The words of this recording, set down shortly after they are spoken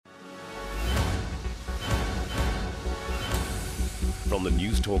From the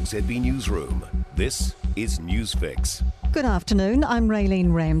News Talk ZB Newsroom, this is Newsfix. Good afternoon, I'm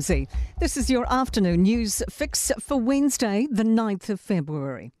Raylene Ramsey. This is your afternoon news fix for Wednesday, the 9th of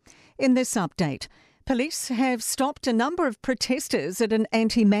February. In this update, police have stopped a number of protesters at an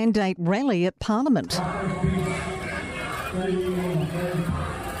anti-mandate rally at Parliament.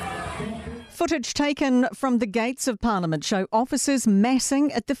 Footage taken from the gates of Parliament show officers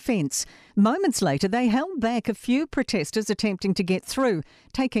massing at the fence. Moments later, they held back a few protesters attempting to get through,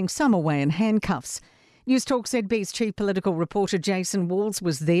 taking some away in handcuffs. News Talk ZB's chief political reporter Jason Walls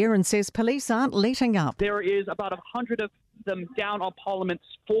was there and says police aren't letting up. There is about 100 of them down on Parliament's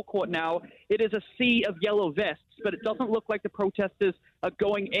forecourt now. It is a sea of yellow vests, but it doesn't look like the protesters are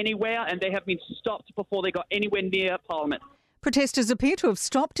going anywhere, and they have been stopped before they got anywhere near Parliament. Protesters appear to have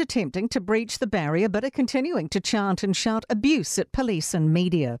stopped attempting to breach the barrier but are continuing to chant and shout abuse at police and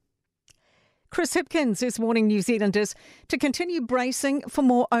media. Chris Hipkins is warning New Zealanders to continue bracing for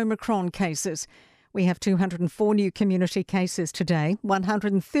more Omicron cases. We have 204 new community cases today,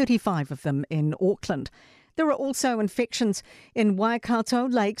 135 of them in Auckland. There are also infections in Waikato,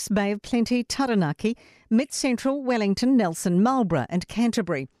 Lakes, Bay of Plenty, Taranaki, Mid-Central, Wellington, Nelson, Marlborough and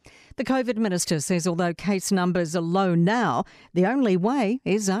Canterbury. The COVID minister says although case numbers are low now, the only way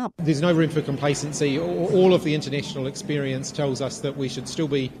is up. There's no room for complacency. All of the international experience tells us that we should still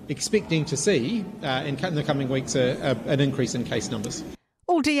be expecting to see in the coming weeks an increase in case numbers.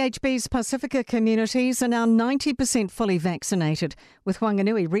 All DHB's Pacifica communities are now 90% fully vaccinated, with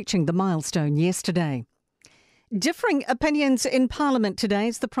Whanganui reaching the milestone yesterday. Differing opinions in Parliament today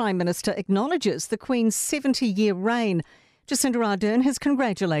as the Prime Minister acknowledges the Queen's 70-year reign. Jacinda Ardern has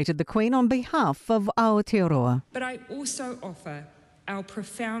congratulated the Queen on behalf of Aotearoa. But I also offer our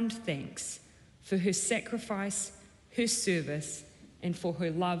profound thanks for her sacrifice, her service and for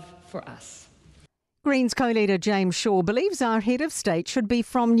her love for us. Greens co-leader James Shaw believes our head of state should be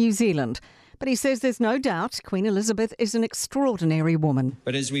from New Zealand, but he says there's no doubt Queen Elizabeth is an extraordinary woman.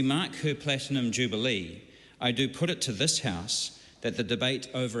 But as we mark her Platinum Jubilee, I do put it to this House that the debate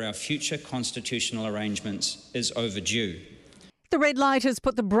over our future constitutional arrangements is overdue. The red light has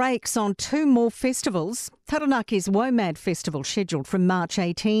put the brakes on two more festivals. Taranaki's WOMAD Festival, scheduled from March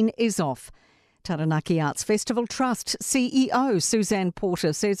 18, is off. Taranaki Arts Festival Trust CEO Suzanne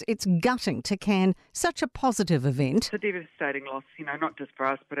Porter says it's gutting to can such a positive event. It's a devastating loss, not just for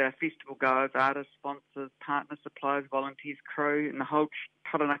us, but our festival goers, artists, sponsors, partners, suppliers, volunteers, crew, and the whole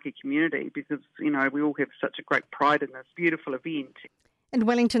Taranaki community, because, we all have such a great pride in this beautiful event. And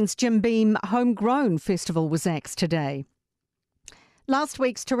Wellington's Jim Beam Homegrown Festival was axed today. Last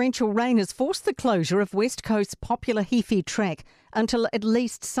week's torrential rain has forced the closure of West Coast's popular Heaphy track until at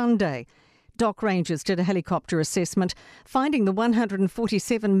least Sunday. Dock Rangers did a helicopter assessment, finding the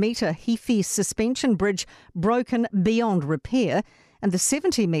 147-metre Heaphy suspension bridge broken beyond repair and the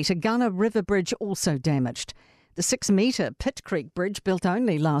 70-metre Gunner River Bridge also damaged. The 6-metre Pitt Creek Bridge, built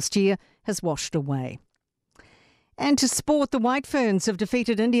only last year, has washed away. And to sport, the White Ferns have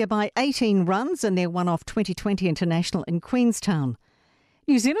defeated India by 18 runs in their one-off 2020 international in Queenstown.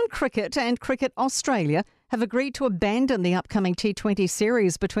 New Zealand Cricket and Cricket Australia have agreed to abandon the upcoming T20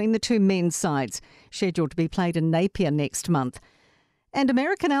 series between the two men's sides, scheduled to be played in Napier next month. And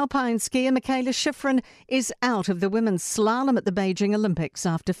American alpine skier Mikaela Shiffrin is out of the women's slalom at the Beijing Olympics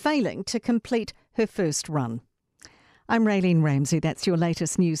after failing to complete her first run. I'm Raylene Ramsey. That's your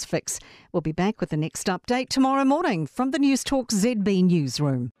latest news fix. We'll be back with the next update tomorrow morning from the News Talk ZB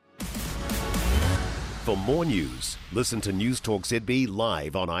Newsroom. For more news, listen to News Talk ZB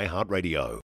live on iHeartRadio.